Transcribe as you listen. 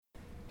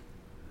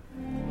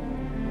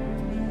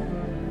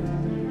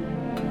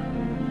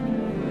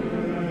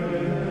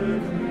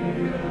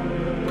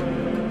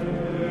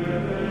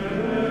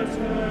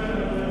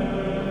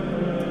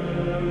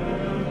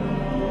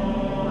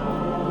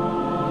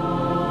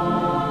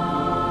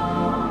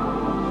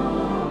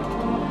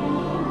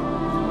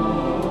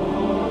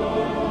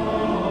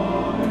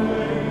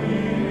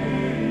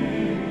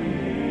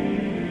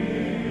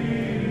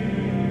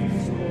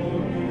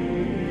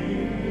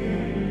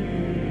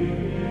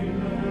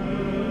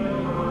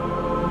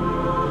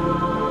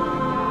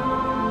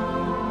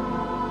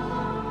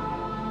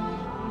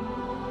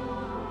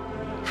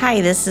Hi,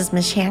 this is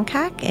Mish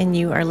Hancock, and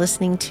you are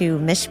listening to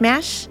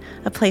Mishmash,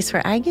 a place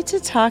where I get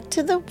to talk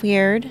to the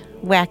weird,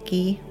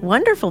 wacky,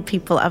 wonderful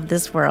people of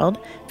this world,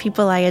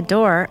 people I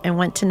adore and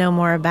want to know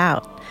more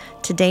about.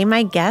 Today,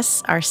 my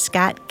guests are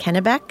Scott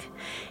Kennebec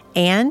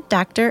and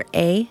Dr.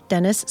 A.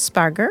 Dennis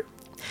Sparger.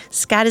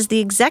 Scott is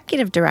the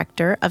executive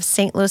director of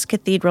St. Louis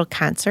Cathedral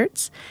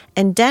Concerts,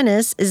 and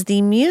Dennis is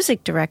the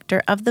music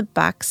director of the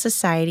Bach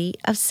Society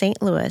of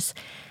St. Louis.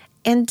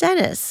 And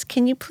Dennis,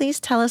 can you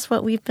please tell us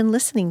what we've been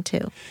listening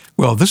to?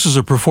 Well, this is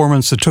a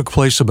performance that took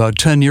place about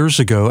 10 years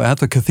ago at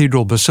the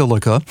Cathedral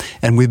Basilica,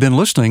 and we've been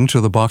listening to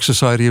the Bach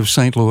Society of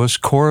St. Louis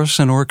Chorus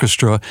and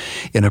Orchestra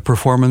in a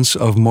performance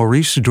of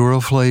Maurice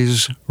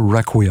Duruflé's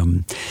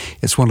Requiem.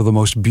 It's one of the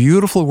most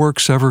beautiful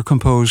works ever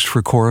composed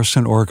for chorus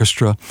and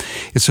orchestra.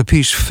 It's a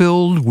piece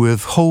filled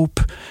with hope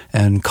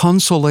and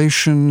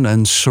consolation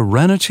and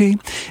serenity,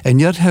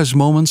 and yet has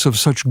moments of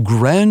such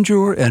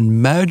grandeur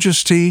and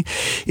majesty.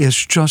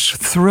 It's just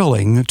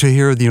thrilling to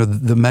hear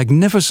the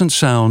magnificent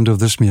sound of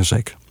this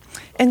music.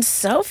 And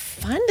so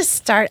fun to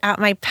start out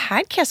my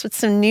podcast with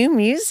some new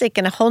music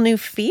and a whole new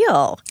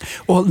feel.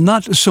 Well,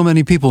 not so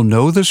many people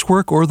know this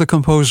work or the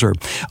composer.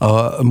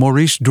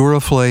 Maurice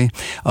Duruflé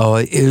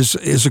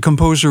is a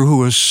composer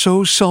who is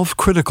so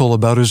self-critical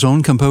about his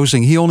own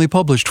composing. He only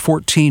published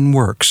 14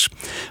 works,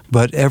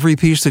 but every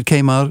piece that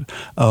came out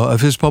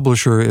of his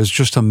publisher is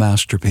just a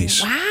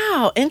masterpiece.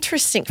 Wow,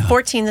 interesting.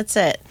 14, that's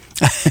it.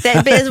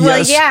 Well,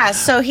 Yes. yeah,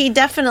 so he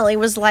definitely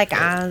was like,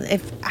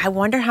 if I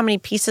wonder how many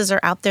pieces are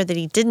out there that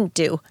he didn't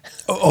do.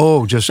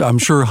 Oh, I'm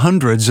sure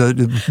hundreds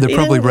that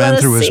probably ran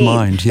through his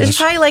mind. Yes. There's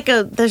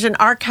probably there's an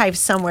archive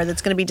somewhere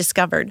that's going to be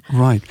discovered.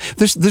 Right.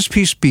 This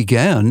piece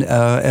began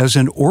as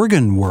an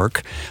organ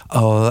work,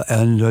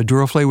 and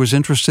Duruflé was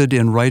interested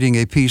in writing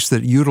a piece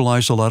that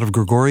utilized a lot of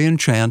Gregorian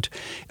chant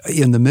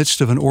in the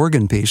midst of an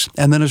organ piece.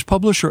 And then his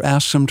publisher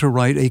asked him to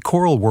write a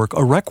choral work,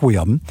 a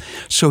requiem.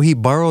 So he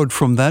borrowed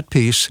from that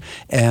piece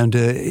and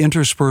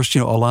interspersed,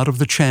 a lot of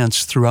the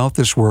chants throughout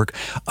this work,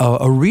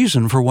 a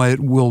reason for why it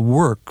will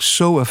work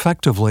so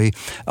effectively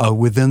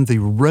within the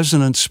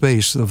resonant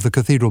space of the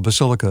Cathedral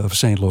Basilica of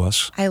St.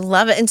 Louis. I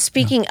love it. And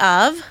speaking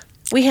of,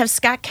 we have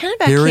Scott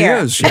Kennebec Here here.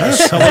 he is,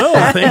 yes. Hello,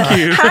 thank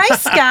you. Hi,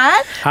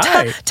 Scott.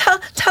 Hi.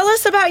 Tell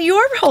us about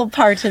your whole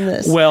part in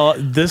this. Well,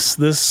 this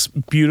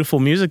beautiful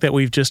music that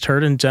we've just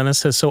heard and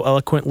Dennis has so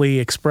eloquently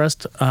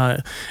expressed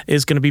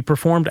is going to be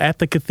performed at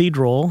the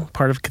Cathedral,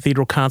 part of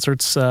Cathedral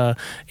Concerts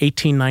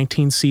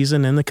 18-19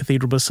 season in the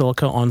Cathedral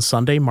Basilica on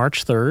Sunday,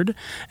 March 3rd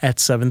at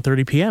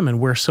 7:30 p.m.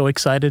 And we're so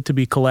excited to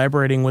be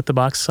collaborating with the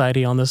Bach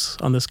Society on this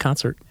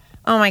concert.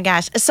 Oh my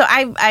gosh. So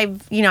I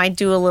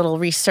do a little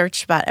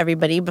research about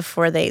everybody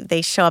before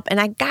they show up. And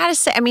I gotta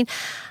say,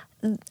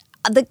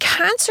 the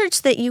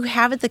concerts that you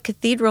have at the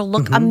cathedral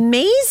look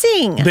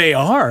amazing. They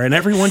are, and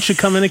everyone should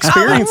come and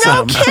experience no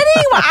them.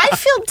 kidding. Well, I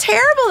feel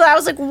terrible that I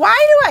was like, why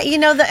do I,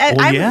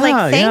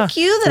 thank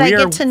you that I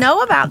get to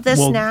know about this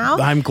now.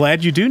 I'm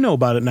glad you do know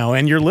about it now,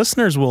 and your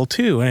listeners will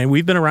too. And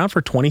we've been around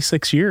for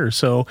 26 years,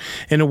 so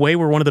in a way,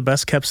 we're one of the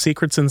best kept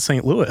secrets in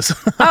St. Louis.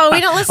 Oh, we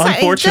don't listen.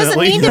 It doesn't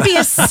need to be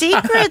a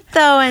secret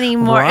though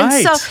anymore.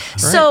 Right, And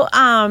so,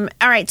 all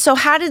right. So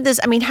how did this,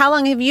 how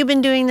long have you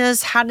been doing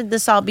this? How did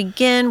this all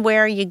begin?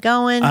 Where are you going?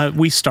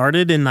 We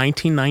started in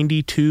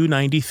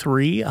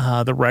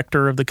 1992-93. The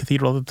rector of the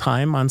cathedral at the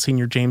time,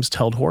 Monsignor James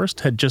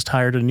Teldhorst, had just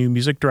hired a new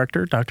music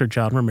director, Dr.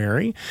 John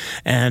Rameri,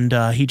 and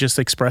he just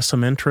expressed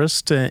some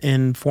interest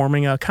in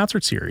forming a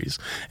concert series.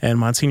 And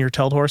Monsignor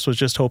Teldhorst was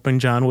just hoping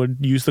John would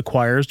use the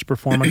choirs to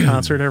perform a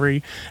concert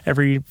every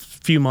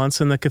few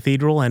months in the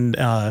cathedral, and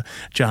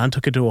John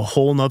took it to a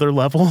whole nother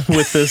level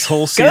with this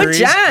whole series.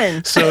 Go,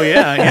 John! So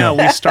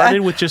we started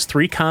with just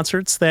 3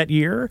 concerts that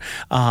year.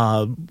 2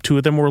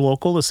 of them were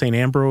local. The St.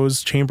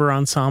 Ambrose Chamber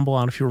Ensemble. I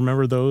don't know if you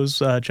remember those,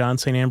 John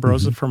St.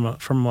 Ambrose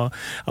from a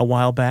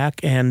while back,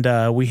 and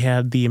we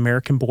had the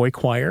American Boy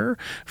Choir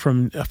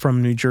from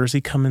New Jersey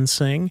come and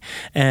sing,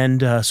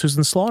 and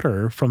Susan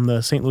Slaughter from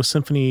the St. Louis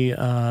Symphony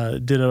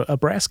did a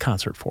brass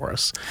concert for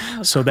us.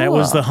 Oh, so that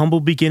was the humble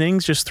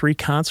beginnings, just 3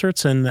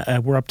 concerts, and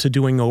we're up to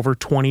doing over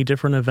 20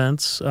 different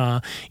events,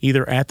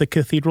 either at the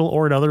cathedral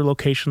or at other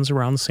locations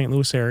around the St.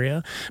 Louis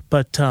area.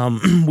 But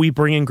we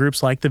bring in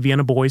groups like the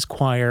Vienna Boys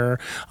Choir,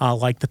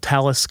 like the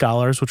Tallis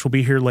Scholars, which will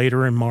be here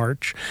later in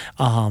March.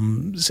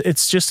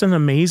 It's just an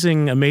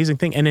amazing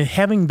thing. And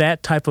having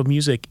that type of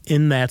music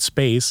in that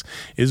space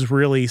is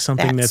really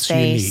something that's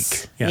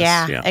unique.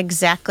 Yes, yeah,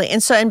 exactly.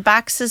 And so,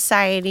 Bach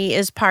Society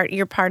is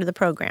you're part of the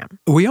program.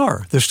 We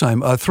are this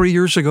time. 3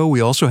 years ago,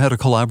 we also had a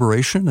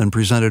collaboration and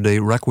presented a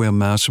Requiem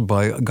Mass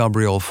by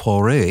Gabriel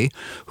Fauré,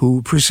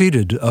 who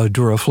preceded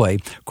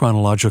Duruflé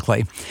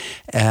chronologically.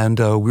 And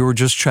we were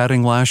just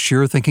chatting last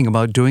year, thinking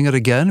about doing it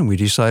again, and we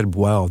decided,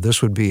 wow,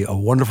 this would be a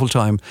wonderful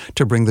time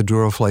to bring the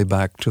Duruflé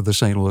back to the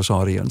St. Louis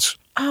audience.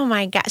 Oh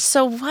my gosh.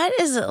 So what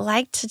is it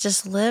like to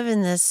just live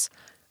in this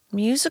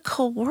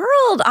musical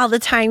world all the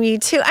time, you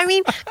two?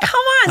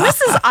 Come on,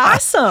 this is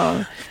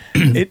awesome.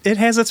 It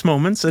has its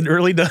moments. It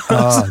really does.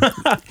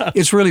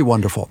 It's really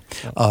wonderful.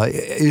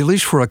 At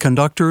least for a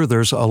conductor,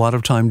 there's a lot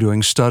of time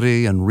doing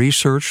study and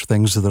research,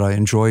 things that I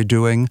enjoy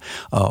doing,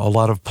 a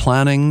lot of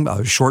planning,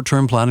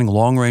 short-term planning,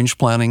 long-range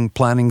planning,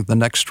 planning the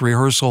next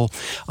rehearsal,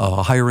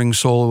 hiring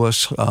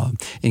soloists,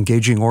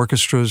 engaging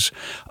orchestras.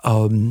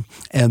 And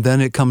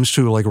then it comes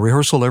to like a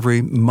rehearsal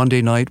every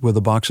Monday night with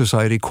the Bach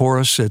Society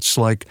Chorus. It's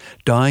like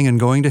dying and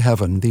going to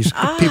heaven. These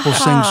people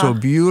sing so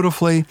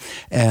beautifully,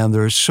 and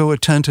they're so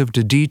attentive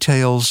to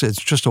details.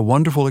 It's just a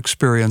wonderful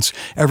experience.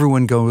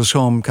 Everyone goes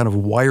home kind of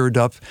wired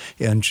up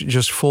and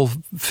just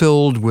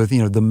filled with,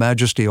 the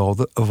majesty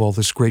of all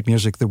this great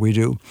music that we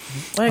do.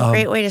 What a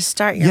great way to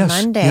start your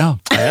Monday.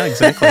 Yeah,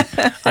 exactly.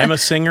 I'm a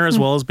singer as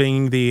well as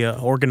being the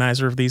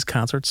organizer of these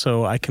concerts,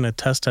 so I can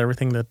attest to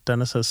everything that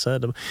Dennis has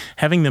said.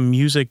 Having the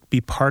music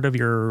be part of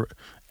your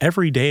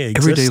everyday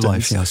existence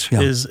life, yes.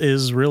 Yeah.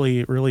 is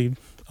really, really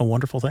a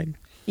wonderful thing.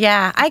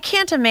 Yeah, I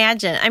can't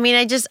imagine. I mean,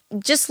 I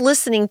just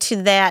listening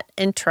to that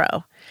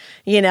intro,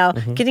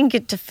 getting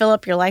to fill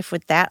up your life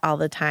with that all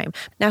the time.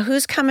 Now,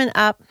 who's coming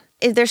up?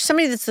 There's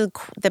somebody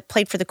that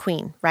played for the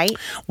Queen, right?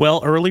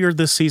 Well, earlier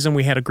this season,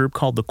 we had a group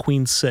called the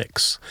Queen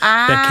Six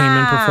that came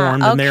and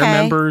performed, and they're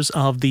members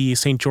of the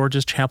St.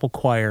 George's Chapel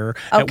Choir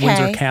at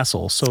Windsor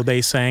Castle. So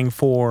they sang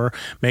for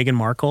Meghan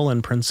Markle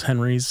and Prince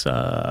Harry's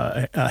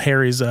wedding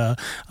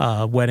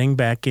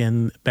back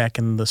in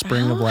the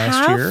spring of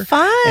last year.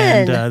 Fun!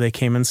 And they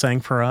came and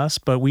sang for us.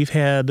 But we've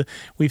had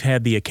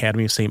the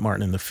Academy of St.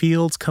 Martin in the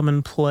Fields come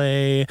and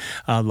play.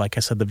 Like I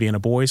said, the Vienna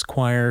Boys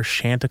Choir,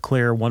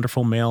 Chanticleer,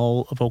 wonderful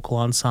male vocal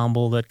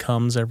ensemble that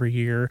comes every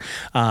year.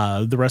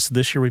 The rest of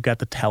this year, we've got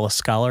the Tallis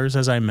Scholars,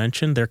 as I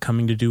mentioned. They're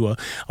coming to do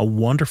a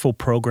wonderful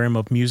program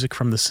of music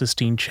from the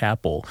Sistine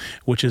Chapel,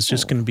 which is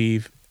just going to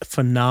be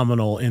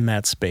phenomenal in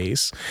that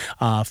space.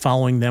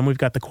 Following them, we've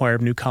got the Choir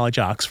of New College,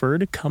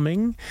 Oxford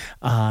coming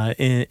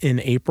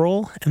in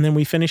April. And then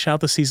we finish out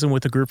the season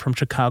with a group from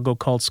Chicago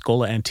called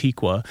Scola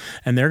Antiqua.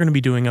 And they're going to be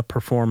doing a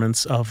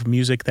performance of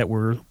music that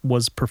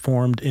was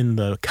performed in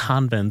the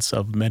convents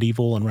of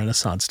medieval and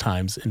Renaissance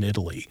times in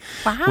Italy.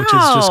 Wow. Which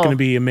is just going to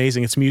be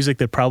amazing. It's music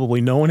that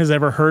probably no one has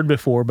ever heard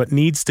before, but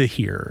needs to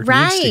hear.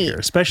 Right. Needs to hear,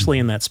 especially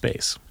in that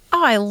space.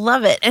 Oh, I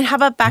love it. And how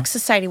about Bach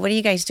Society? What are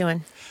you guys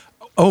doing?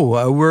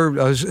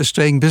 We're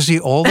staying busy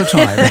all the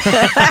time.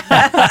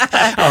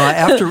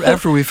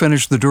 After we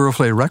finish the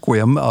Duruflé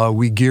Requiem,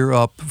 we gear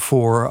up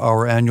for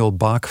our annual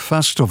Bach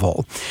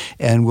Festival,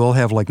 and we'll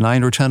have like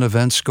 9 or 10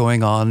 events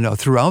going on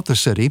throughout the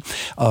city.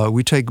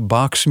 We take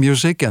Bach's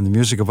music and the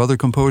music of other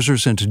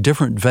composers into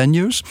different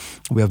venues.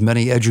 We have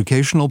many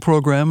educational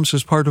programs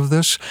as part of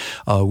this.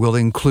 We'll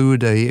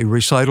include a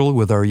recital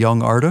with our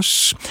young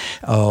artists.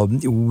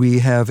 We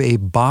have a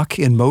Bach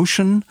in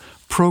Motion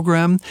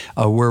program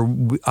where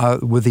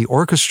with our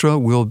orchestra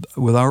we'll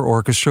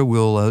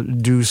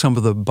do some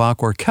of the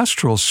Bach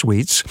orchestral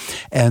suites,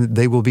 and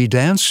they will be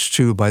danced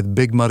to by the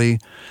Big Muddy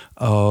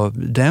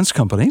Dance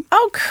Company.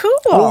 Oh, cool!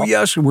 Oh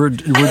yes, we're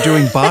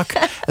doing Bach.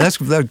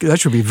 That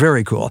should be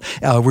very cool.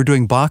 We're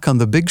doing Bach on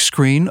the big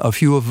screen. A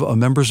few of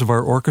members of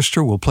our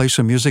orchestra will play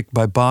some music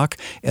by Bach,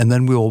 and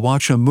then we will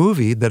watch a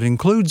movie that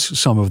includes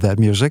some of that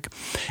music,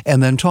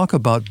 and then talk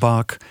about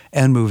Bach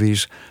and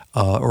movies.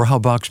 Or how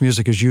Bach's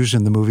music is used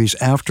in the movies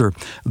after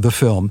the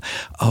film.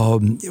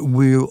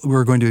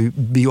 We're going to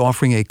be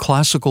offering a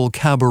classical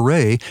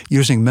cabaret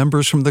using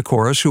members from the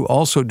chorus who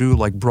also do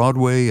like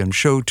Broadway and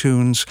show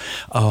tunes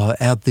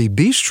at the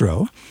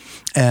Bistro.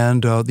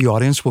 And the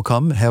audience will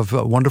come, have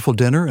a wonderful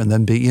dinner, and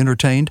then be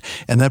entertained.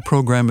 And that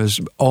program is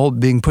all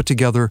being put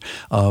together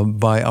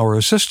by our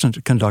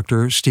assistant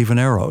conductor, Stephen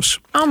Eros.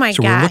 Oh, my gosh.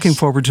 So we're looking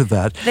forward to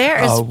that.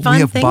 There is fun we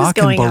have things Bach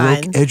going and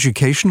Baroque on.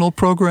 educational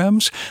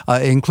programs,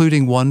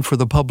 including one for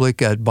the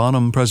public at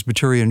Bonham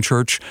Presbyterian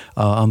Church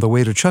on the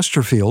way to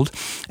Chesterfield.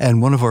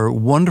 And one of our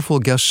wonderful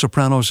guest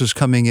sopranos is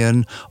coming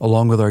in,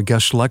 along with our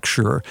guest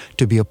lecturer,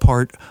 to be a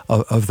part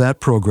of that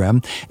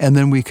program. And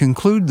then we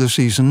conclude the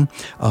season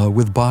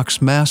with Bach's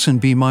Mass in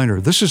B minor.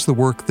 This is the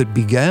work that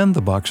began the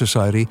Bach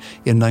Society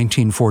in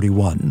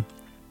 1941.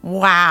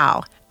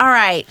 Wow. All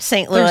right,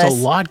 St. Louis. There's a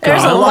lot going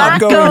There's a lot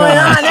going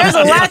on. There's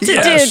a lot to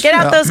Yes. do. Get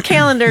out those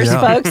calendars,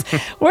 Yeah. folks.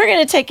 We're going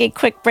to take a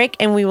quick break,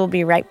 and we will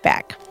be right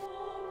back.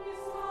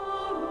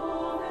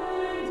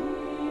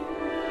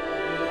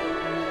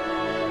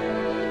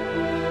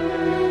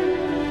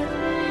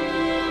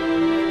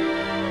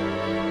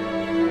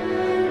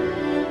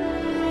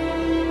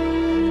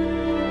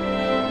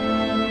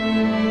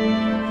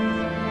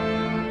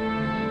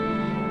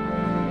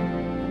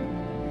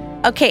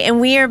 Okay, and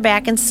we are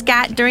back. And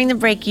Scott, during the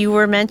break, you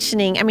were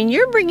mentioning,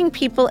 you're bringing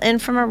people in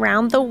from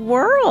around the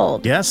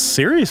world. Yes,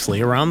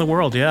 seriously, around the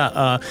world,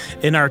 yeah.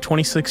 In our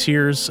 26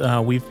 years,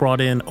 we've brought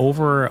in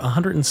over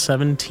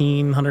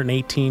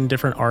 118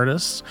 different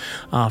artists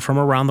from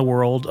around the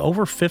world.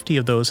 Over 50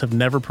 of those have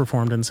never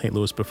performed in St.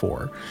 Louis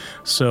before.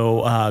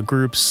 So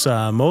groups,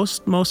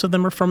 most of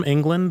them are from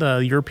England,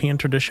 European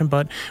tradition,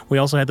 but we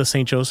also had the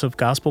St. Joseph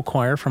Gospel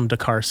Choir from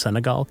Dakar,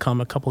 Senegal, come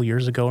a couple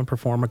years ago and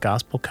perform a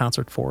gospel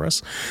concert for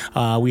us.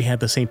 We had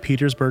the St.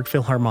 Petersburg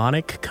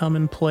Philharmonic come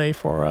and play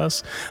for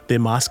us. The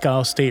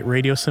Moscow State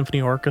Radio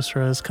Symphony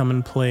Orchestra has come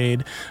and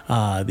played.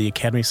 The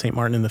Academy of St.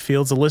 Martin in the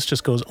Fields. The list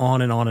just goes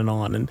on and on and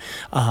on. And,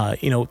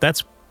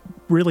 that's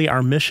really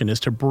our mission, is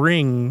to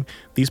bring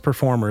these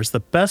performers, the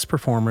best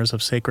performers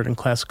of sacred and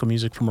classical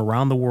music from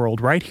around the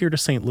world, right here to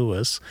St.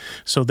 Louis,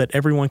 so that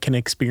everyone can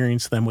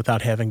experience them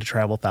without having to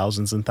travel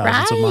thousands and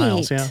thousands of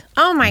miles. Yeah.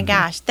 Oh my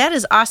gosh, that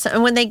is awesome!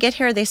 And when they get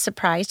here, are they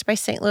surprised by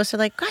St. Louis? They're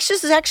like, "Gosh,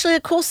 this is actually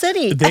a cool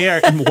city." They are.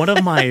 And one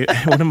of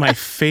my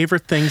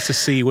favorite things to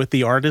see with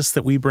the artists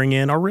that we bring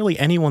in, or really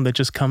anyone that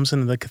just comes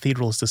into the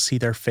cathedral, is to see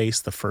their face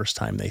the first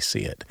time they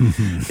see it.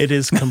 It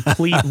is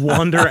complete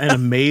wonder and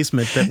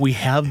amazement that we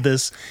have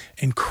this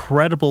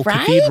incredible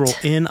cathedral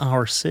in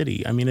our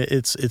city. I mean,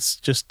 it's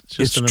just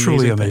it's an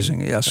truly amazing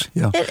amazing. Yes,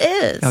 yeah, it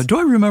is. Do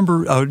I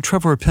remember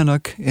Trevor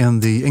Pinnock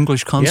and the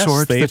English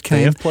consort that came?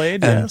 They have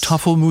played, and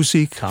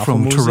Tafelmusik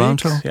from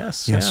Toronto.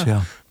 Yes,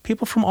 yeah.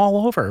 People from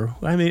all over.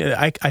 I mean,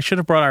 I should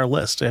have brought our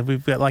list.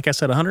 We've got, like I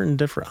said, 100 and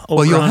different.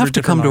 Well, you'll have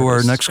to come to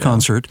our next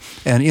concert,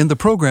 and in the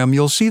program,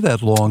 you'll see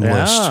that long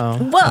list.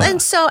 Well,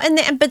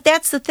 but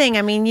that's the thing.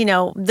 I mean,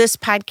 this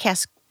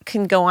podcast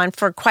can go on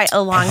for quite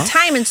a long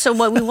time, and so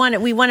what we want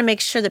to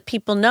make sure that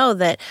people know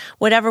that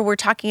whatever we're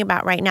talking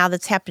about right now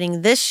that's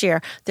happening this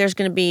year, there's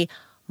going to be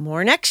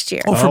more next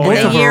year. For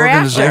both of our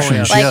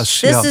organizations,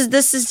 yes.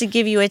 This is to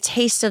give you a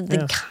taste of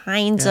the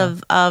kinds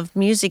of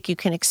music you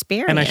can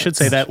experience. And I should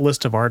say that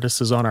list of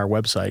artists is on our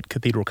website,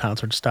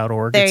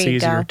 cathedralconcerts.org. There it's you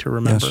easier go. to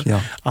remember.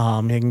 Yes,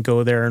 you can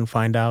go there and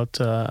find out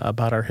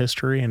about our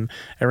history and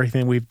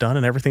everything we've done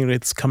and everything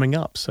that's coming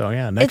up. So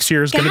next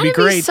year is going to be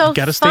great. It's so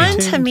gotta fun stay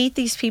tuned to meet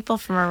these people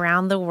from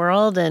around the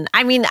world. And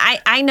I mean,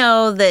 I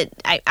know that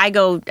I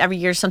go every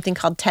year something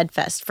called TED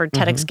Fest for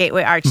TEDx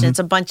Gateway Arch, and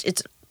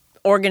it's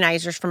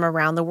organizers from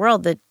around the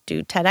world that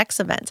do TEDx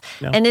events.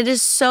 Yeah. And it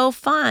is so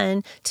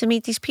fun to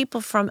meet these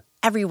people from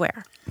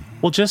everywhere.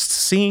 Well, just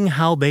seeing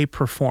how they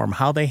perform,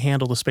 how they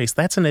handle the space,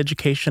 that's an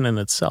education in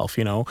itself,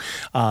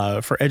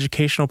 For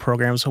educational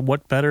programs,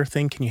 what better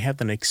thing can you have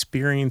than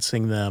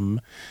experiencing them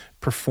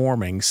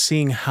performing,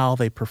 seeing how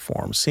they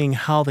perform, seeing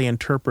how they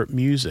interpret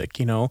music,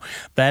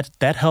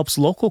 that helps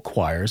local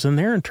choirs in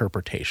their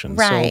interpretations.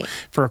 Right.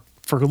 So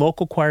for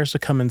local choirs to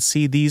come and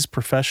see these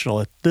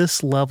professionals at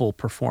this level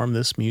perform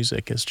this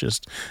music is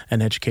just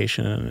an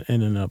education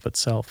in and of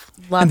itself.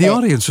 And the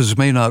audiences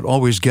may not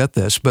always get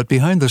this, but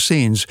behind the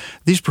scenes,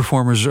 these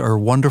performers are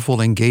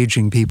wonderful,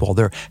 engaging people.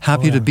 They're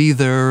happy to be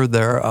there.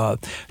 They're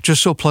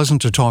just so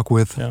pleasant to talk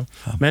with. Yeah.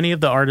 Many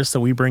of the artists that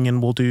we bring in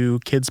will do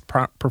kids'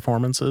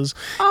 performances.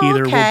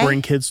 Either we'll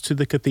bring kids to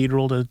the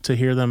cathedral to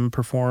hear them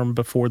perform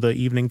before the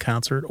evening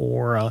concert,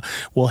 or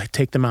we'll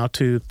take them out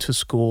to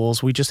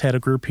schools. We just had a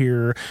group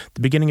here the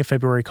beginning of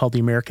February called the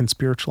American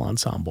Spiritual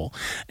Ensemble,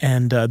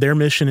 and their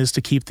mission is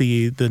to keep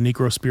the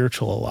Negro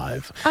spiritual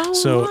alive.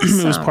 So awesome.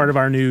 It was part of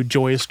our new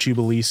Joyous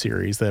Jubilee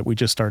series that we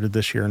just started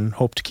this year and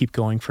hope to keep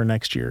going for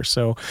next year.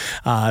 So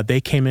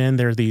they came in.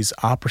 They're these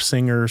opera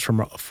singers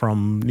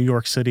from New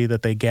York City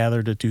that they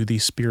gathered to do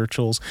these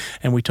spirituals,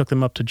 and we took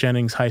them up to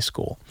Jennings High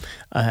School,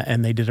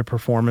 and they did a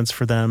performance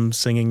for them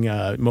singing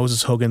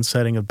Moses Hogan's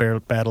setting of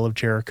Battle of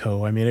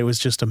Jericho. I mean, it was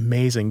just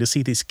amazing to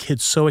see these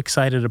kids so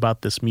excited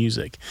about this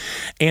music.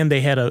 And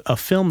they had a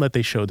film that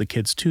they showed the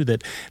kids too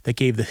that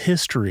gave the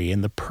history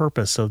and the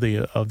purpose of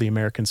the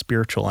American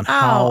spiritual and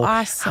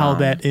how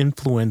that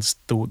influenced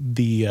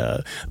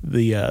the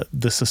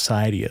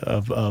society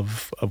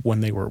of when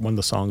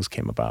the songs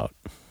came about.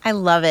 I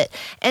love it.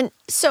 And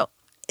so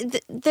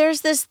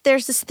there's this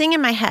thing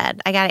in my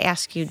head I got to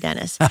ask you,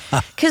 Dennis,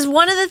 because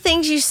one of the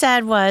things you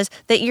said was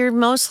that you're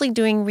mostly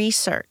doing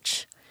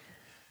research.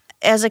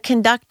 As a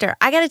conductor,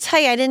 I got to tell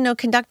you, I didn't know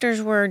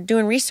conductors were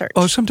doing research.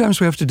 Oh, sometimes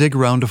we have to dig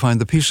around to find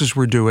the pieces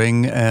we're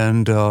doing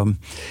and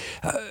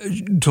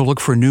to look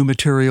for new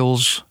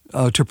materials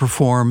to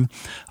perform.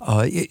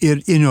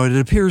 It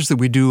appears that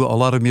we do a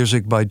lot of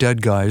music by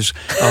dead guys,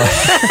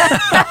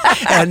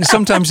 and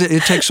sometimes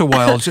it takes a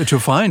while to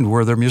find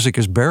where their music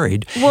is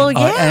buried. Well,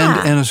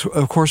 yeah. And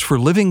of course, for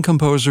living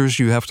composers,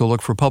 you have to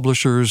look for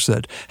publishers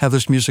that have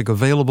this music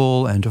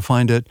available and to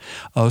find it.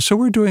 So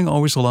we're doing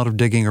always a lot of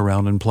digging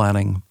around and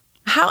planning.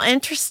 How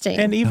interesting.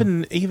 And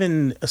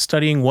even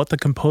studying what the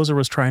composer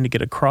was trying to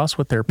get across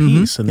with their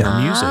piece and their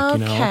music,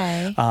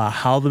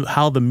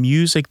 how the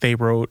music they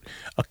wrote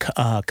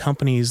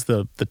accompanies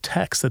the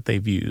text that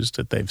they've used,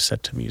 that they've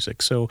set to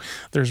music. So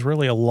there's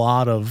really a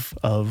lot of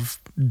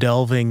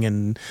delving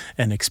and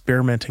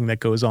experimenting that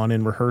goes on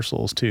in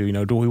rehearsals too.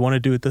 Do we want to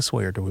do it this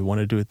way or do we want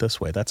to do it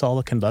this way? That's all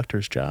the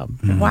conductor's job.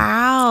 Mm-hmm.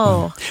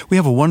 Wow. We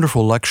have a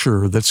wonderful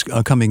lecturer that's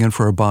coming in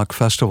for our Bach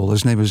Festival.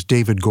 His name is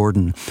David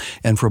Gordon.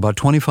 And for about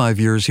 25 25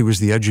 years, he was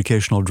the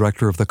educational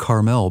director of the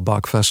Carmel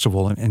Bach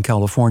Festival in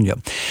California.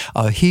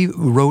 He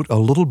wrote a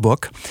little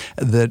book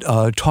that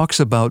talks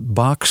about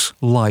Bach's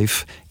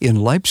life in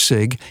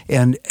Leipzig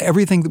and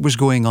everything that was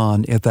going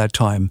on at that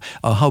time,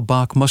 how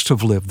Bach must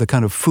have lived, the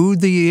kind of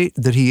food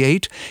that he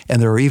ate,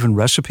 and there are even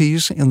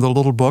recipes in the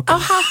little book. Oh,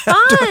 how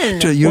fun!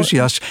 to use,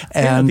 yes.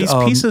 And these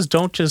pieces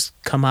don't just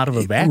come out of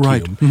a vacuum.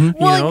 Right.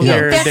 Mm-hmm. Well,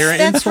 they're that's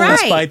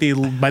influenced right.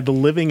 by the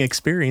living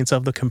experience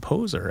of the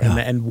composer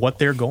and what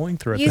they're going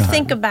through at the You time.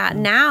 think about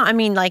now, I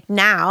mean, like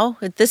now,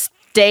 at this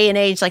day and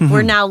age, like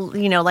we're now,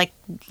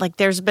 like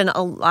there's been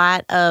a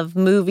lot of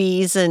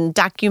movies and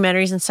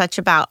documentaries and such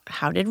about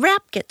how did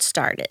rap get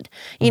started.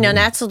 And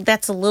that's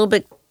a little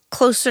bit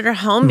closer to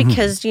home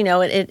because,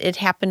 it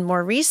happened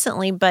more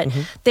recently. But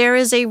there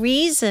is a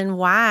reason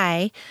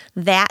why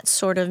that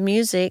sort of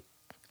music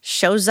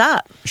shows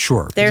up.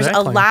 Sure. There's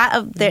Exactly. a lot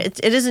of,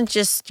 it isn't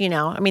just,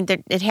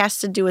 it has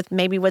to do with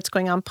maybe what's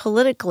going on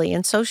politically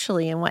and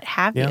socially and what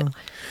have you.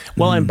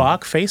 Well, and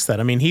Bach faced that.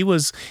 I mean, he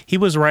was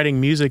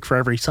writing music for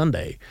every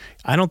Sunday.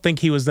 I don't think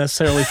he was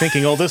necessarily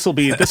thinking, "Oh, this will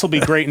be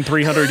great in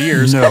 300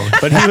 years." No.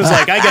 But he was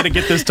like, "I got to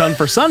get this done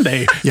for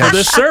Sunday Yes. for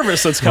this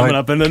service that's coming Right.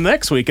 up, and the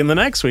next week, and the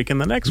next week, and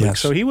the next week."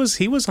 Yes. So he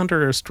was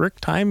under a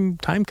strict time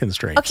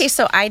constraints. Okay,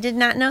 so I did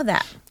not know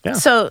that. Yeah.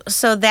 So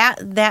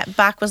that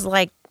Bach was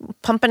like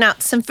pumping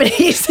out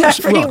symphonies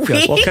every well, yes.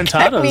 week. Well,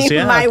 cantatas, I mean,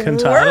 yeah, my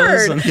cantatas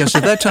word. and- Yes,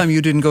 at that time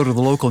you didn't go to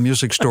the local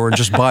music store and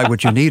just buy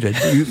what you needed.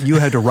 You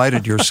had to write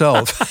it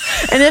yourself.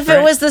 And if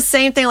it was the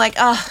same thing, like,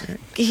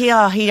 he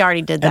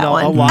already did that And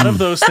one. a lot of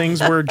those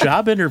things were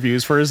job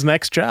interviews for his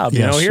next job.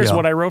 Yes, Here's yeah.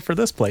 what I wrote for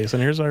this place,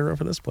 and here's what I wrote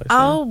for this place.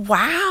 Oh,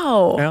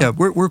 wow. Yeah. Yeah,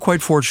 we're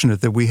quite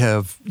fortunate that we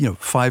have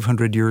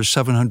 500 years,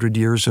 700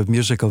 years of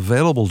music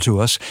available to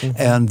us,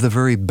 and the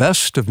very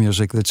best of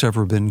music that's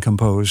ever been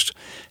composed,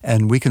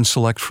 and we can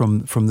select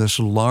from this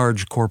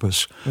large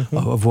corpus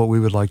of what we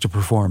would like to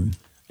perform.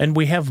 And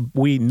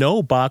we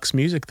know Bach's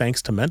music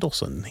thanks to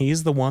Mendelssohn.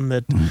 He's the one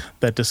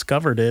that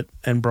discovered it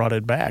and brought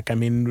it back. I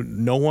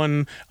mean, no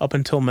one up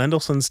until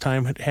Mendelssohn's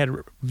time had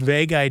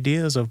vague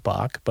ideas of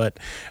Bach, but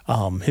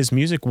his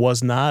music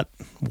was not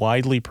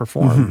widely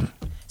performed.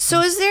 So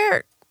is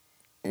there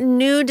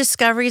new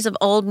discoveries of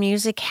old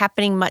music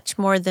happening much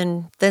more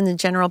than the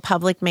general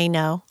public may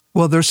know?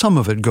 Well, there's some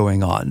of it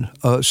going on.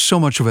 So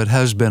much of it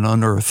has been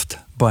unearthed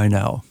by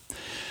now.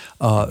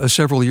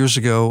 Several years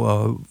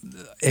ago,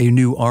 a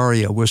new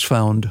aria was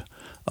found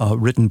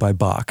written by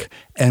Bach,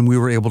 and we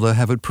were able to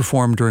have it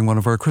performed during one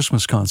of our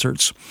Christmas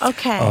concerts.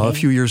 Okay. A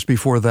few years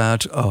before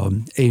that,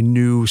 a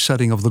new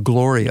setting of the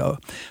Gloria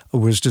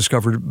was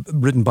discovered,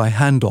 written by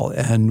Handel,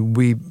 and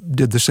we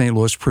did the St.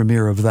 Louis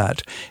premiere of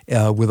that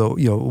with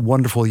a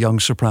wonderful young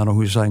soprano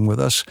who sang with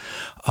us,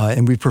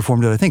 and we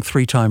performed it, I think,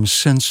 3 times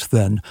since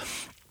then.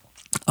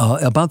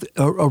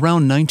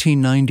 Around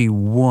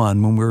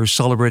 1991, when we were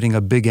celebrating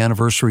a big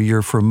anniversary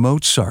year for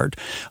Mozart,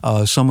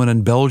 someone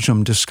in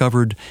Belgium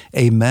discovered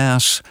a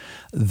mass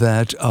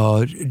that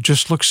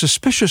just looked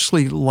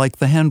suspiciously like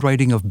the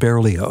handwriting of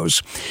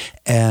Berlioz.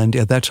 And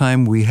at that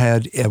time, we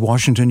had at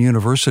Washington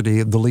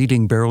University the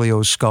leading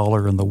Berlioz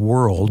scholar in the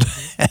world,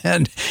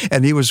 and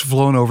he was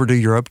flown over to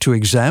Europe to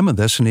examine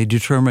this, and he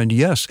determined,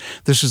 yes,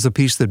 this is the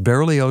piece that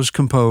Berlioz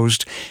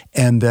composed,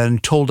 and then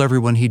told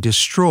everyone he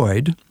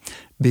destroyed.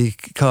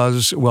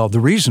 Because, well, the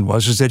reason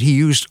is that he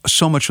used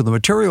so much of the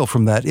material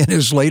from that in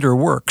his later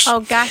works. Oh,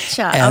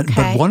 gotcha. Okay.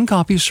 But one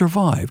copy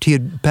survived. He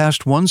had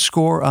passed one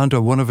score onto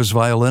one of his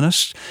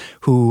violinists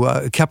who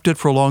kept it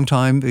for a long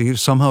time. He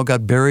somehow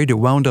got buried. It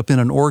wound up in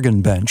an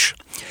organ bench.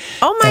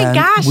 Oh, my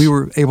gosh. We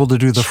were able to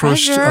do the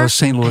Treasure. first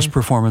St. Louis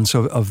performance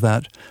of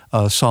that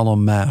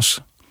solemn mass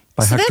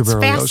by So Hector that's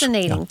Berlioz.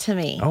 fascinating to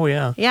me. Oh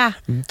yeah, Yeah.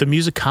 The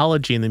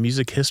musicology and the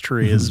music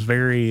history is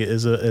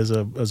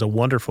a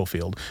wonderful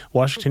field.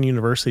 Washington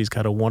University's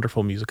got a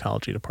wonderful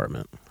musicology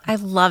department, I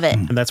love it.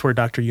 and that's where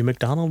Dr. Hugh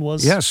McDonald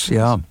was. Yes,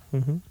 yeah.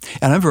 And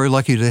I'm very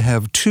lucky to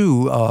have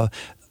 2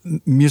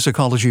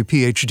 musicology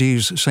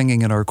PhDs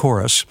singing in our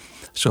chorus,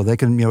 so they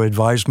can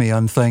advise me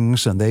on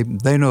things, and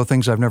they know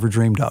things I've never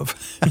dreamed of.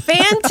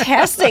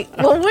 Fantastic.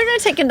 Well, we're going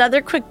to take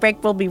another quick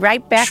break. We'll be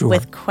right back Sure.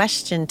 with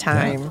question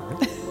time.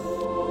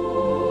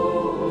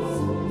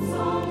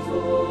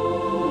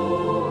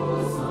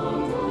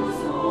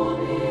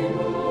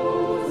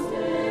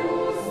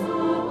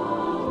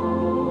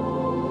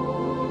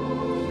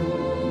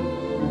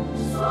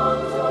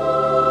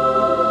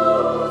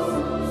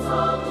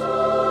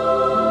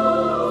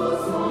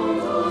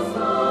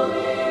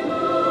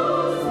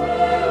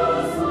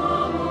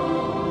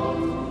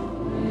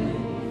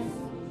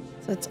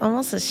 So it's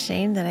almost a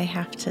shame that I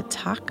have to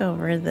talk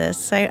over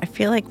this. I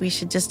feel like we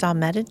should just all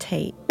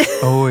meditate.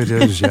 Oh, it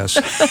is, yes.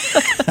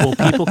 Well,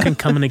 people can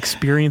come and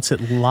experience it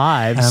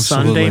live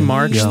Absolutely. Sunday,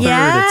 March Yeah. 3rd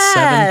Yes,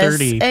 at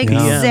 7:30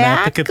 p.m.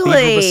 at the Cathedral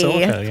exactly.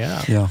 Basilica.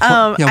 Yeah.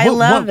 Yeah. I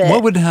love it.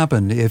 What would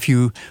happen if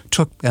you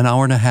took an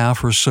hour and a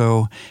half or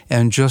so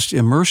and just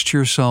immersed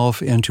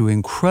yourself into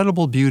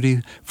incredible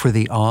beauty for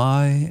the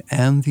eye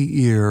and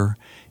the ear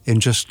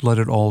and just let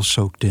it all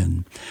soak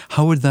in.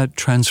 How would that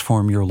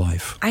transform your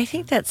life? I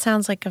think that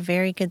sounds like a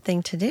very good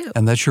thing to do.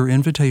 And that's your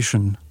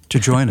invitation to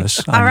join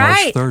us on All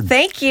right. March 3rd.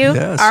 Thank you.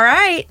 Yes. All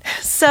right.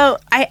 So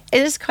it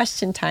is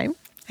question time.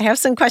 I have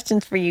some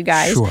questions for you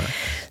guys. Sure.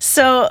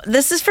 So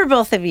this is for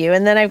both of you,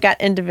 and then I've got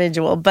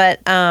individual. But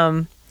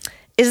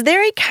is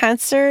there a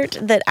concert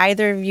that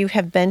either of you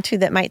have been to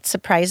that might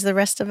surprise the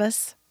rest of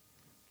us?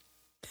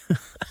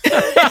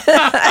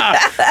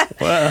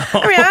 Well,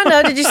 I mean, I don't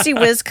know. Did you see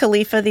Wiz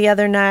Khalifa the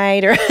other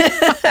night? Or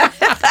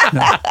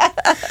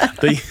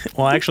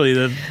actually,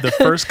 the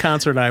first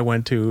concert I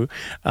went to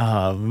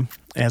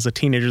as a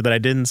teenager that I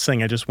didn't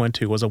sing, I just went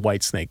to, was a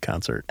Whitesnake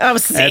concert Oh,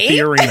 see? at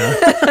the arena.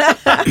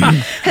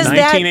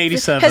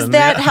 1987. Has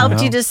that helped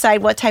Yeah. you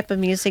decide what type of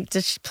music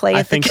to play?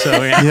 I at think the,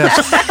 so, yeah.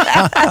 Yes.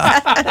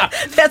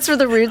 That's where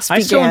the roots I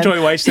began. still enjoy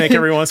Whitesnake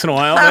every once in a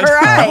while. All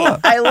right.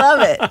 I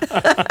love it.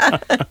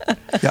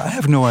 Yeah, I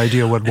have no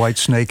idea what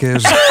Whitesnake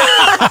is.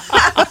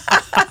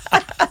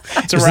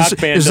 It's a rock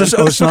band.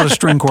 It's not a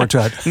string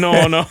quartet.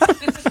 No. Now,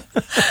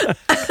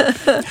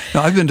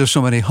 I've been to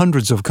so many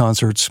hundreds of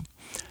concerts.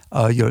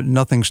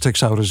 Nothing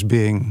sticks out as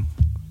being,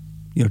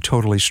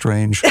 totally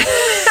strange.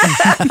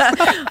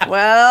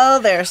 Well,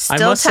 there's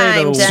still must say,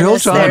 time, though,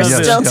 Dennis. Still time, There's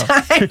yes, still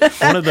yeah. time.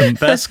 One of the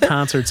best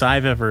concerts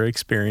I've ever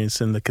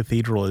experienced in the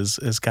cathedral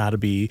has got to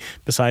be,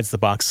 besides the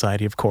Bach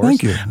Society, of course,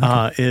 Thank you.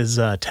 is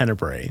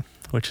Tenebrae,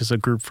 which is a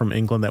group from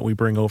England that we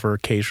bring over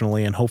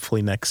occasionally and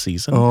hopefully next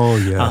season. Oh,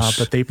 yes.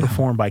 But they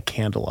perform by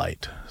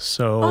candlelight.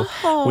 So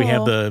we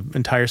have the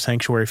entire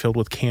sanctuary filled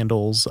with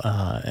candles,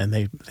 and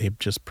they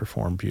just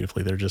perform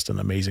beautifully. They're just an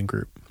amazing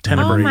group.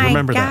 Tenebrae, Oh my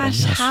remember gosh,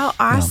 that one. how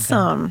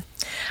awesome.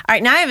 All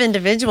right, now I have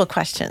individual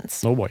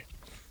questions. Oh, boy.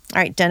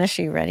 All right, Dennis,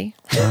 are you ready?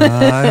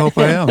 I hope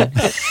I am.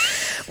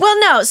 Well,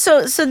 no.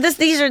 So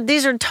these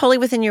are totally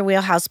within your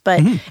wheelhouse,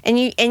 but and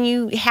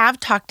you have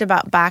talked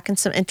about Bach and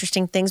some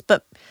interesting things,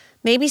 but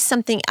maybe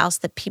something else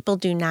that people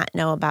do not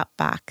know about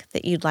Bach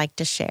that you'd like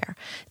to share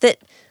that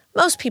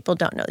most people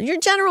don't know. Your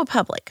general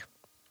public.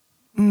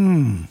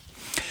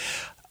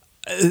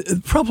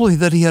 Probably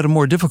that he had a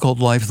more difficult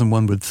life than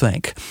one would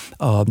think.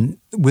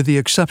 With the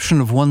exception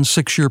of one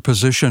 6-year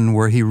position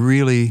where he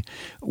really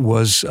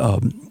was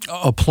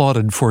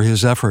applauded for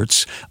his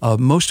efforts,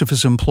 most of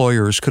his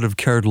employers could have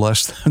cared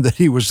less that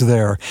he was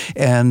there,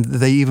 and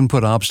they even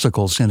put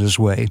obstacles in his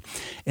way.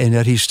 And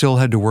yet he still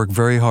had to work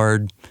very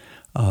hard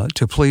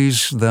to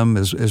please them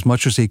as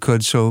much as he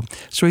could. So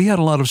he had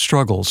a lot of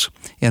struggles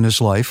in his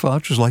life,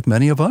 just like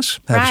many of us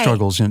have Right.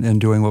 struggles in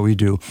doing what we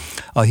do.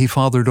 He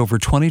fathered over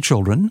 20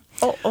 children.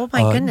 Oh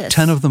my goodness.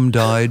 10 of them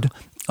died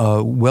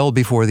well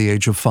before the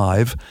age of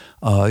 5.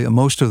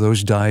 Most of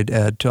those died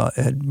at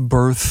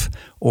birth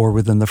or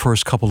within the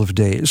first couple of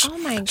days. Oh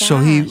my gosh. So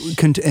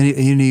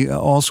he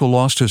also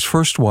lost his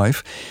first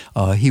wife.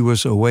 He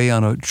was away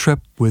on a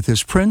trip with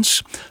his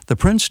prince. The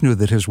prince knew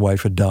that his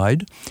wife had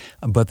died,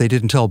 but they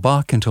didn't tell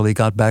Bach until he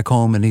got back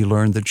home and he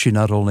learned that she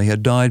not only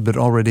had died, but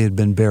already had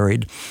been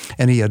buried.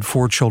 And he had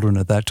 4 children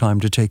at that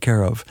time to take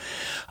care of.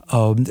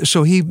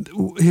 So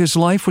his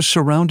life was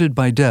surrounded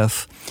by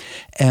death,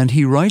 and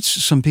he writes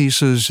some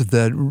pieces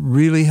that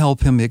really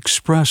help him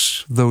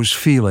express those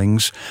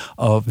feelings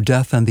of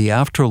death and the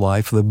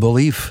afterlife, the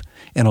belief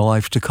in a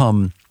life to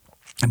come.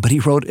 But he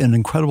wrote an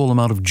incredible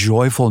amount of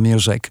joyful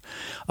music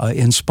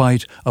in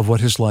spite of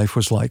what his life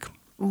was like.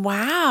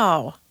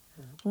 Wow.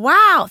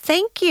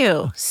 Thank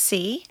you.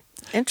 See?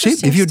 See,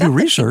 Interesting if you do stuff that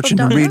research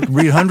people and you don't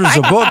read hundreds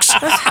of books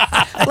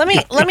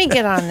let me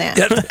get on that.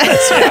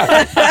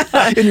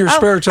 in your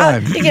spare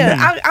time.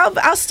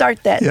 I'll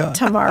start that Yeah.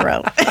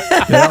 tomorrow.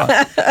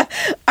 Yeah.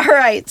 All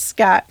right,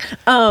 Scott.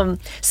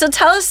 So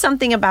tell us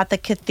something about the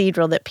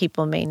cathedral that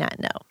people may not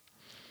know.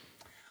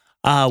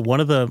 One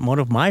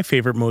of my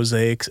favorite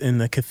mosaics in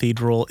the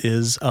cathedral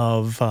is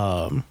of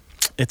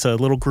it's a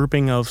little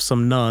grouping of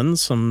some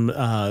nuns, some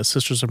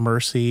Sisters of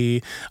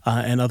Mercy,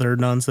 and other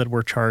nuns that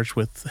were charged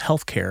with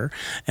health care.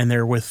 And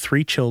they're with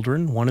 3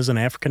 children. One is an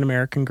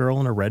African-American girl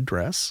in a red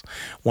dress.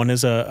 One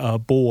is a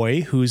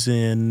boy who's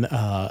in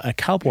a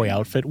cowboy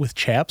outfit with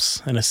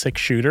chaps and a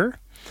 6-shooter.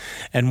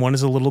 And one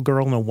is a little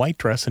girl in a white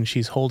dress, and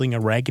she's holding a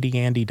Raggedy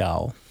Andy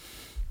doll.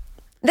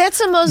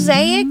 That's a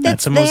mosaic.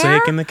 That's a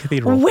mosaic in the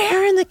cathedral.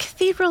 Where in the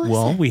cathedral is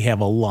Well, it? we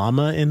have a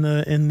llama in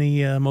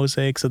the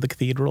mosaics of the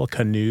cathedral, a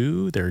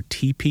canoe. There are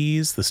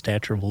teepees, the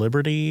Statue of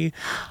Liberty,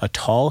 a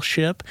tall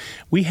ship.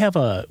 We have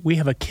a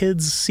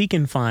kids seek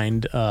and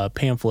find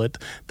pamphlet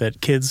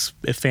that kids,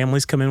 if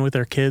families come in with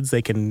their kids,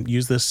 they can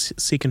use this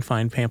seek and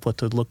find pamphlet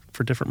to look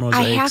for different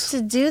mosaics. I have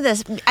to do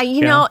this.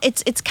 You know,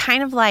 it's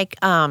kind of like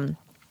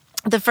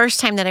the first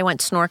time that I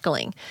went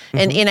snorkeling,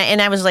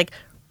 and I was like,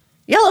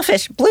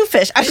 yellowfish,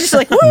 bluefish. I was just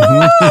like, woo!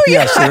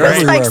 Yes, I they're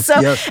was like, everywhere. so,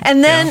 Yes.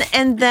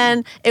 and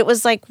then it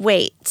was like,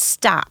 wait,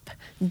 stop,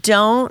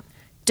 don't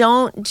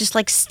just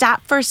like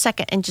stop for a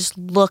second and just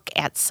look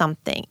at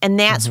something, and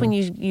that's when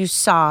you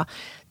saw,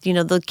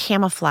 the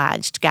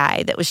camouflaged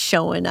guy that was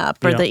showing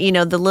up, or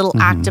the little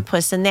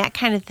octopus and that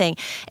kind of thing.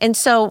 And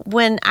so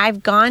when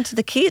I've gone to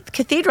the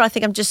cathedral, I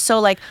think I'm just so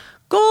like,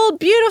 gold,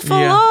 beautiful,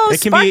 it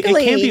can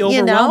sparkly. It can be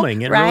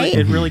overwhelming. Right?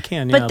 It really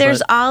can. But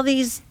there's all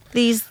these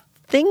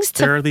things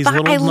to there are these find.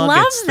 little I love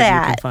nuggets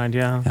that. you can find.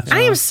 Yeah. I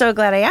am so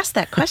glad I asked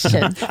that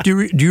question.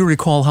 Do you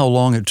recall how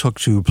long it took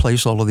to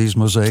place all of these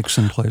mosaics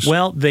in place?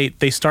 Well,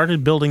 they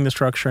started building the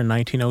structure in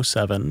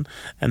 1907,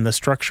 and the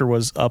structure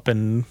was up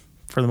and,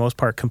 for the most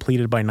part,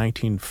 completed by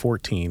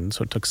 1914.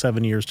 So it took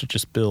 7 years to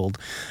just build.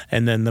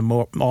 And then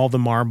all the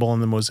marble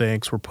and the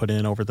mosaics were put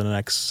in over the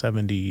next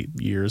 70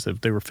 years.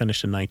 They were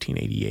finished in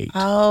 1988.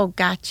 Oh,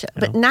 gotcha.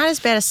 But not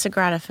as bad as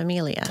Sagrada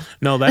Familia.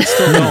 No, that's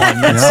still going.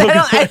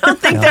 I don't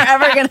think they're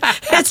ever going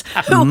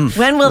to.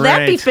 When will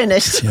that be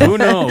finished? Who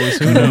knows?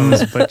 Who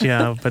knows? But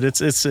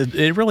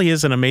it really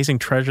is an amazing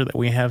treasure that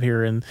we have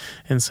here in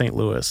St.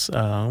 Louis.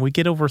 We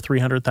get over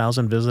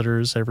 300,000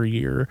 visitors every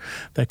year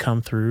that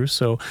come through.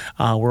 So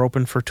we're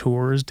open for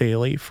tours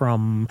daily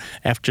from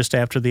just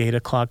after the 8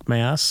 o'clock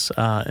mass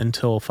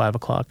until 5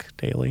 o'clock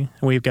daily.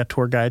 And we've got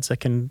tour guides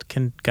that can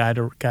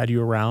guide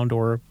you around,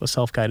 or a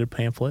self-guided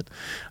pamphlet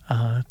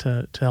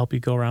to help you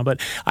go around. But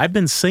I've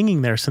been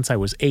singing there since I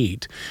was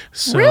 8.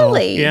 So,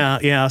 really?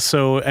 Yeah.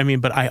 So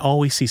but I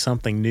always see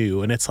something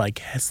new, and it's like,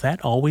 has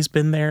that always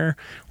been there?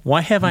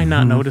 Why have I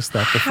not noticed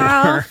that before?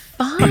 How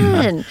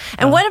fun!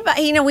 And what about,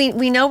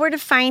 we know where to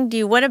find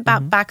you. What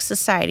about Bach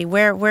Society?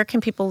 Where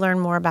can people learn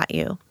more about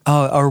you?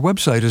 Our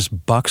website is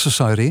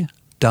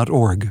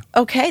bachsociety.org.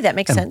 Okay, that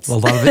makes sense. A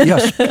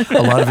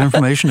lot of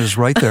information is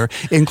right there,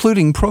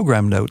 including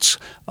program notes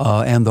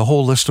and the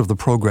whole list of the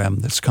program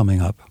that's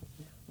coming up.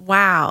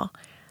 Wow.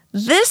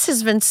 This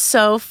has been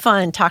so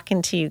fun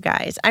talking to you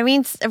guys. I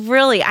mean,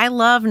 really, I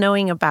love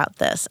knowing about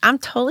this. I'm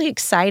totally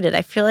excited.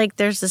 I feel like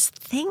there's this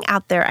thing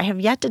out there I have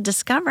yet to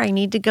discover I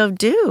need to go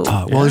do.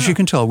 As you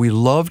can tell, we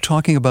love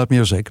talking about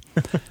music,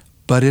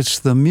 but it's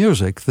the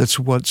music that's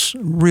what's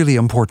really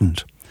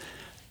important.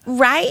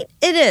 Right?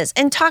 It is.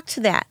 And talk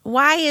to that.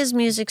 Why is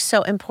music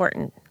so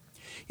important?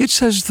 It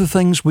says the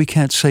things we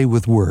can't say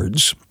with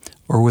words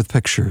or with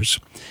pictures.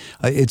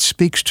 It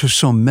speaks to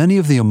so many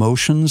of the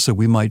emotions that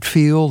we might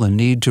feel and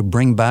need to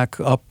bring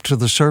back up to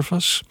the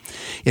surface.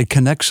 It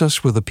connects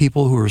us with the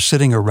people who are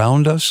sitting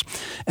around us.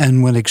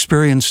 And when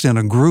experienced in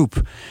a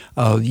group,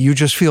 you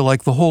just feel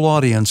like the whole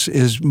audience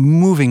is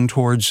moving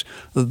towards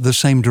the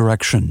same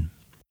direction.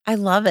 I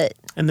love it.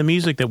 And the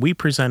music that we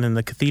present in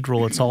the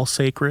cathedral, it's all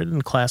sacred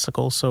and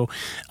classical. So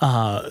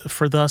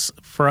for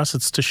us,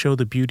 it's to show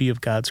the beauty of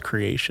God's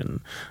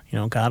creation.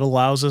 God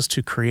allows us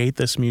to create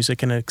this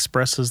music, and it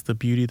expresses the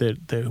beauty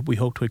that we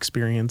hope to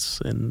experience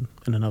in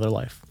another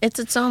life. It's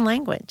its own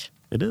language.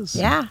 It is.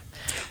 Yeah.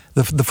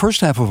 The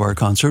first half of our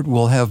concert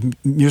will have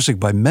music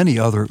by many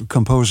other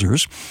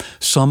composers,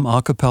 some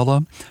a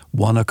cappella,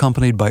 one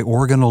accompanied by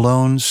organ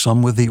alone,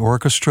 some with the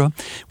orchestra.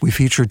 We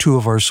feature 2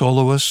 of our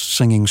soloists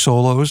singing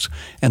solos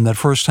in that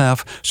first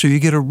half, so you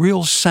get a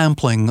real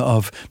sampling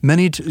of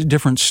many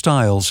different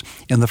styles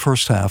in the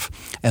first half.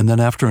 And then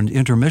after an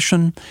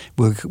intermission,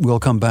 we'll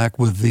come back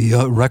with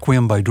the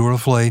Requiem by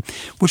Duruflé,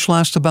 which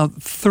lasts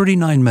about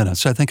 39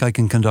 minutes. I think I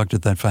can conduct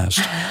it that fast.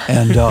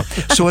 And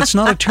so it's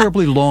not a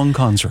terribly long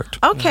concert.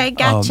 Okay,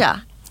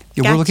 gotcha.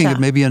 We're looking at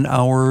maybe an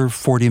hour,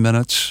 40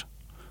 minutes.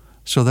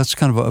 So that's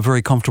kind of a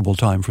very comfortable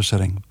time for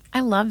sitting. I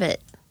love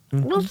it.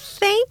 Mm-hmm. Well,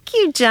 thank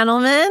you,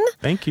 gentlemen.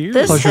 Thank you.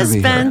 This Pleasure has to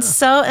be been here.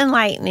 so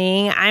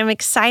enlightening. I'm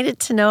excited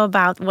to know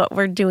about what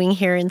we're doing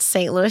here in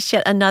St. Louis.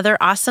 Yet another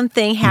awesome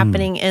thing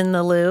happening in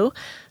the Lou.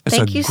 It's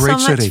Thank a you so great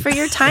much city. for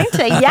your time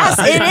today. Yes,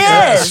 it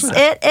is.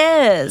 It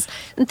is.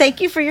 And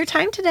thank you for your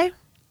time today.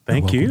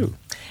 Thank you.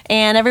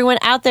 And everyone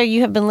out there,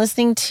 you have been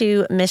listening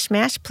to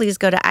Mishmash. Please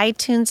go to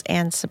iTunes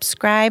and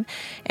subscribe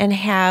and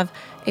have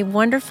a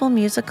wonderful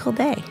musical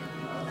day.